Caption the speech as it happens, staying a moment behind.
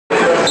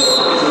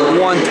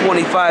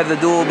125, the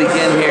duel will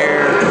begin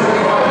here.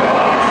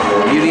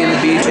 Beauty and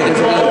the Beach, you can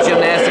see the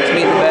gymnastics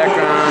meet in the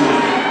background.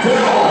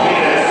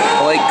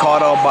 Blake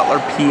Caudill, Butler,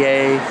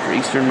 PA for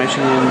Eastern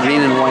Michigan. Green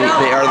and white,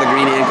 they are the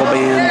green ankle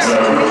bands.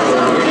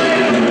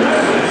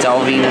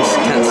 Vinas,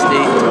 Kent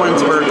State,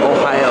 Twinsburg,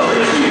 Ohio.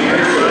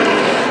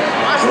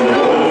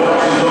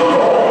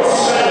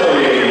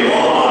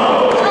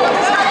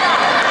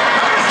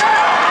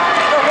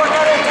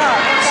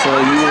 So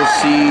you will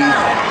see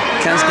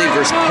Kent State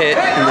versus Pitt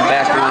in the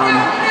background.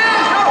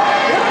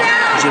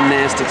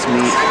 Gymnastics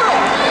meet.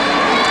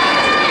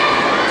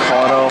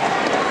 Caudill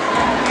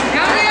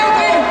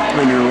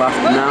on your left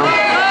now.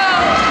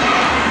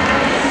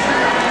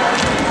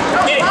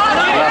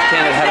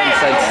 Left-handed head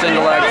inside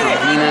single leg for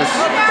Vinas.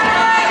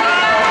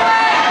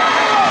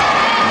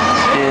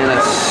 And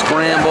a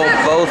scramble,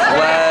 both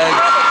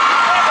legs.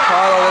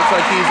 Caudill looks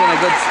like he's in a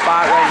good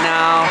spot right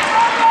now.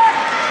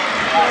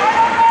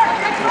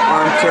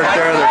 Arm turk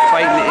there, they're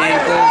fighting the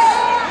ankles.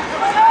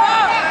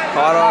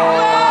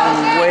 Caudill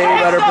in way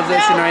better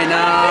position right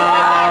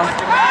now.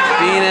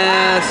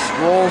 Vinas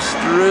rolls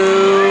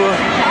through.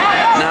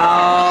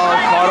 Now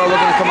Caudill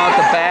looking to come out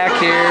the back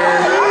here.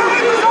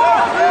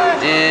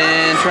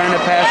 And trying to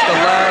pass the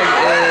leg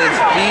is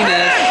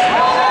Vinas.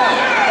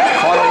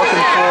 Caudill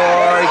looking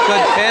for, he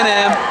could pin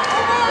him.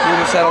 He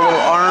almost had a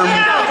little arm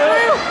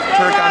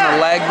turk on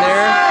the leg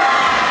there.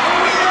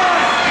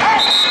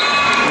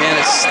 And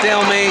a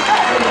stalemate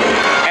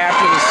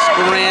after the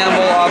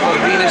scramble off of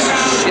Vinas'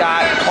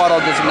 shot.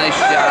 Caudill does a nice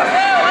job.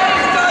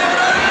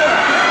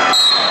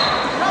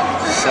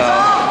 So,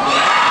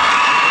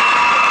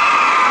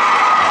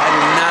 I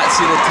did not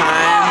see the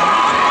time.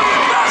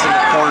 It's in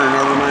the corner,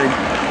 never mind.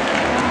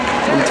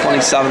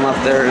 127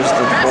 left there is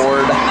the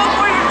board.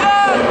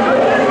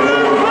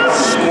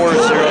 Score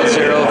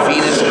 0-0,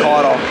 Vinas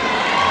Caudill.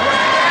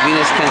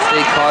 Vinas, Kent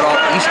State, Caudill,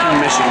 Eastern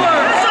Michigan.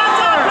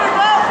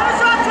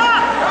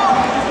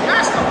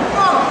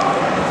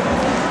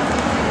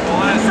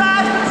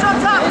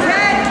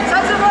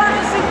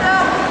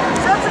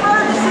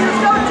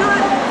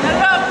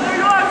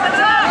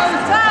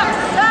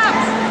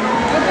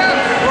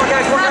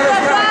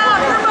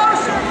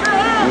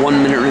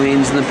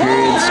 Remains in the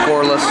period,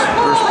 scoreless,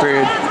 first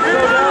period.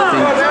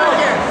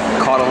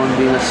 Caudill and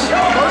Vinas.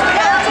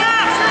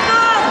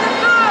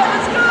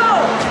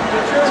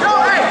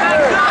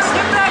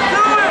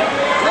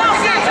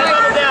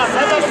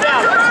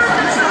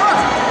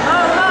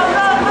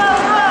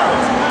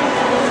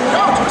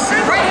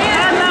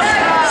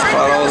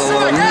 Caudill with a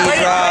little knee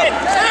drop,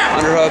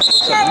 underhook,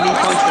 looks like knee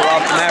punch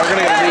off the mat. We're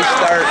gonna get a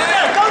restart.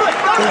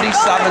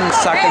 37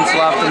 seconds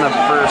left in the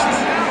first.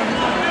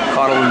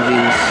 Caudill and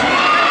Vinas.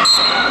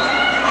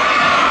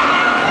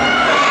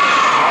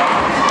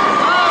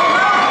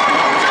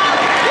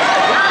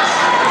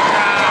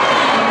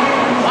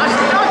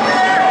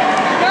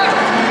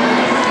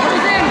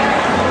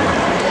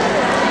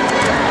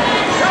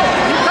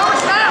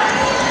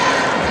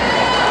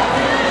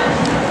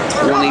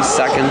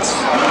 Seconds. 15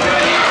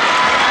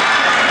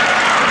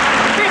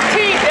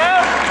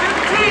 down.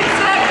 15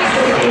 seconds.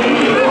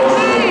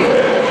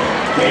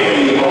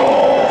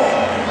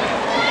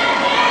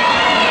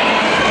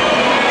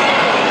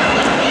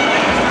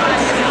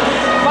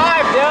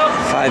 5 down.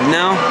 5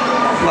 now.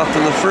 Left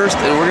in the first,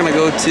 and we're going to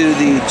go to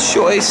the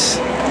choice.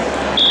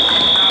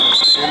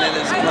 And it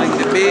is going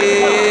to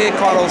be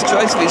Caudill's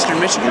choice of Eastern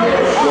Michigan.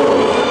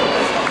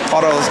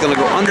 Caudill is going to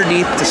go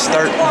underneath to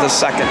start the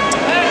second.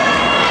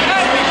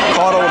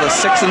 Caudill with a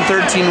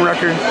 6-13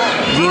 record,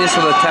 Vinas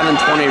with a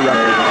 10-20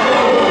 record.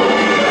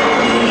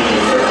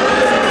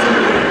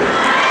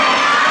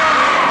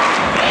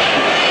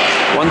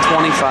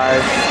 .125.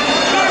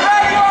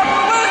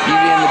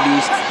 Beauty and the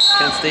Beast,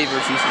 Kent State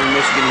versus Eastern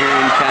Michigan here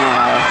in Kent,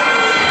 Ohio.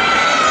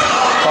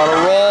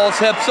 Caudill rolls,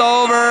 hips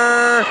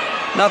over,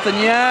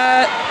 nothing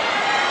yet.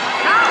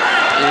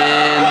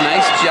 And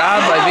nice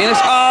job by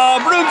Vinas. Oh,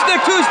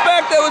 broomstick to his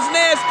back, that was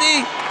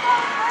nasty.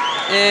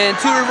 And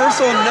two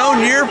reversal, no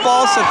near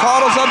fall, so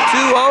Caudill's up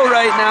 2-0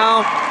 right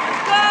now.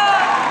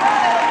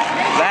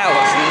 That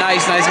was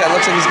nice, nice guy.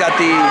 Looks like he's got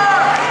the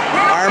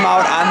arm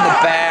out on the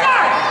back.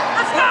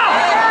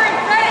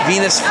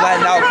 Vinas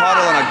flattened out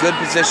Caudill in a good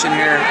position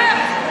here.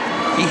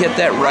 He hit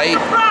that right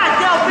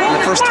in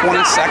the first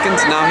 20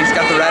 seconds. Now he's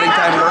got the riding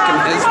time working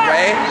his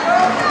way.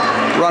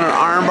 Running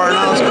arm bar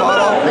now is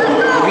Caudill.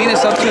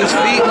 Vinas up to his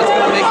feet, and it's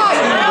going to make it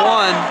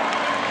 2-1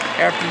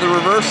 after the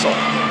reversal.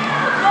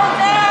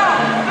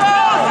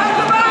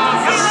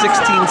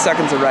 16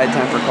 seconds of ride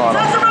time for Caudill.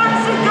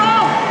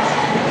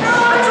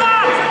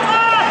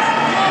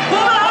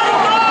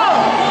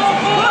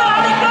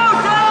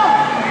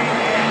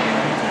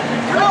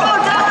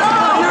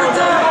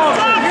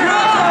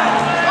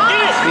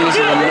 Vinas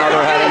with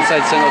another head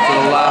inside single to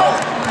the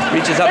left.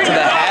 Reaches up to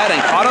the head, and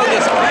Caudill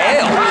gets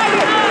bailed.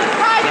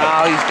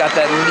 Now he's got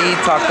that knee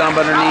tucked up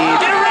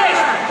underneath.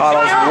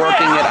 Caudill's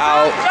working it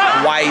out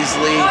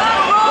wisely.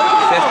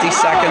 50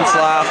 seconds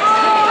left.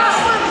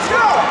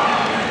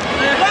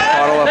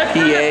 Caudill a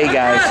PA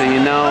guy, so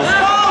you know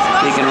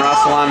he can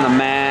wrestle on the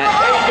mat.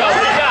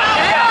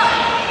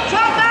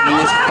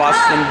 Vinas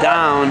busts him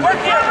down.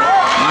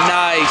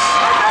 Nice.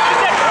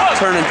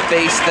 Turn and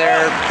face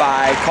there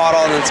by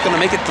Caudill, and it's going to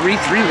make it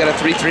 3-3. We got a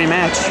 3-3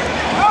 match.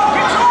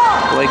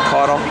 Blake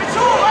Caudill.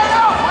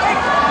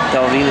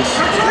 Vinas.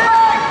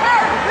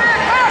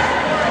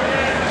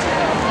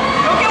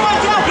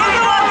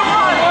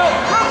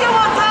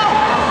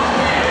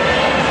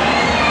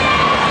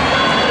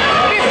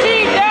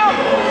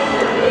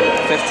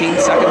 15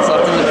 seconds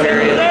left in the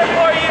period.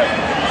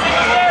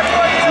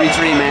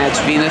 3-3 match.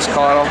 Vinas,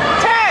 Caudill.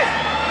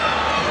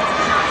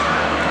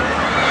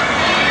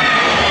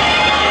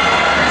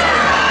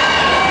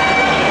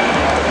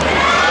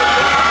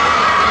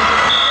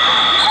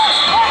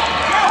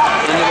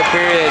 End of the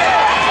period.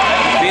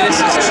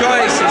 Vinas'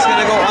 choice. He's going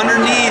to go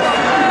underneath.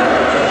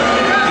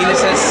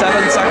 Vinas has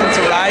 7 seconds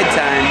of ride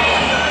time.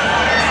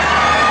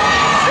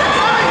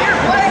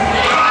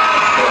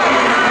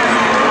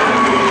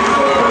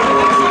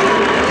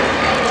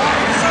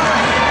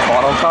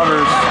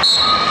 Covers.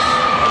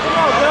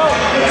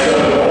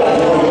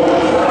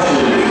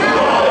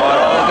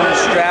 Caudill looking to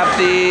strap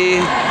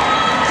the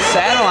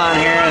saddle on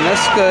here, and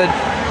this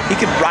he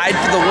could ride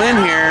for the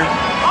win here.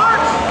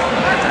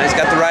 And he's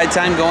got the ride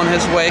time going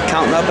his way,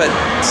 counting up at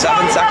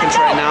 7 seconds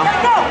right now.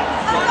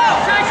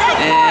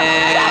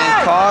 And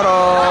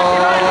Caudill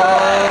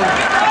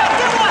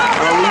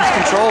gonna lose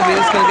control.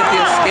 Vinas gonna get the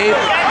escape.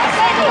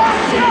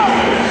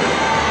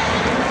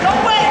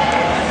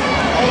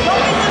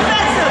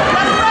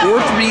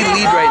 4-3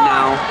 lead right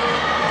now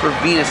for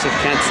Vinas of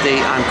Kent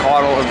State on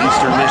Caudill of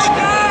Eastern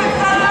Michigan.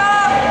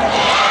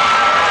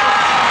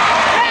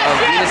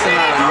 Vinas in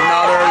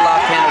another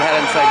left-handed head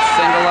inside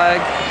single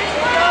leg.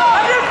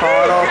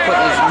 Caudill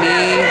putting his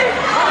knee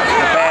in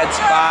a bad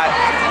spot.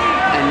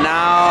 And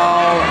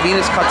now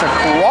Vinas cuts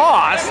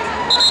across.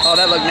 Oh,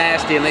 that looked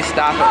nasty, and they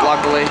stop it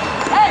luckily.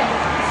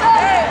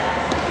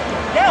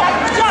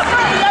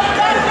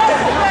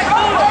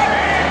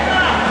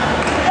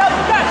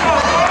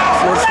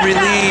 4-3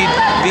 lead,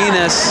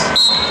 Vinas.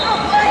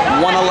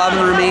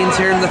 1:11 remains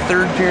here in the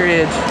third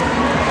period.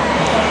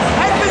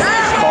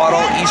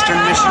 Caudill,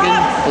 Eastern Michigan,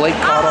 Blake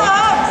Caudill.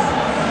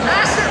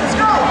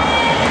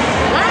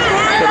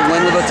 Could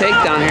win with a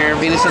takedown here.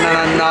 Vinas and then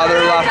another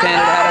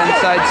left-handed head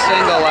inside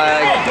single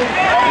leg.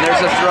 And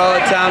there's a throw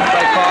attempt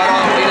by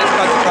Caudill. Vinas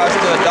cuts across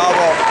to a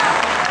double.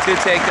 2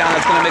 takedown.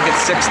 That's going to make it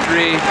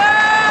 6-3.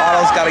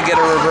 Caudill's got to get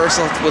a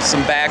reversal with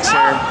some backs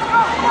here.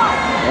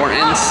 We're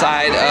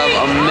inside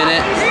of a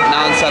minute,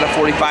 now inside of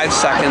 45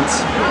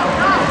 seconds.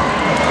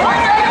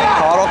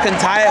 Caudill can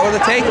tie it with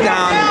a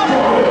takedown.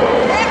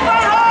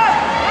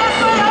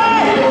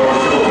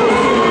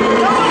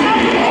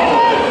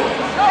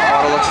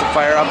 Caudill looks to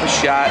fire up a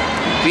shot.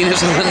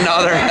 Vinas with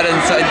another head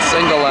inside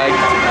single leg.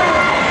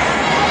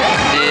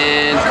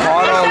 And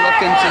Caudill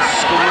looking to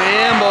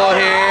scramble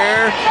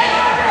here.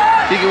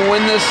 He can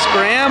win this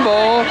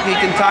scramble. He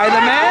can tie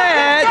the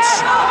match.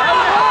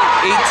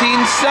 18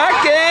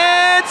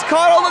 seconds.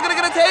 Caudill looking to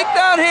get a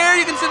takedown here.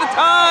 You can see the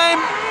time.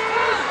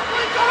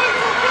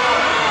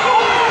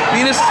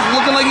 Vinas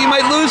looking like he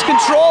might lose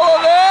control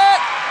of it.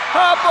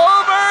 Hop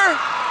over.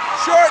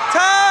 Short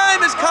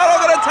time. Is Caudill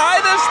going to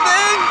tie this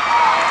thing?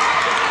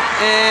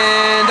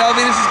 And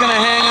Vinas is going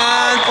to hang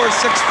on for a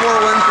 6-4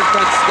 win for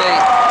Kent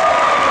State.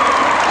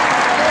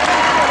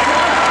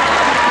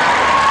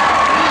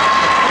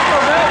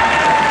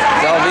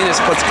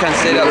 Vinas puts Kent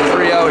State up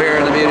 3-0 here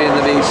in the Beauty and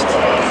the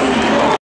Beast.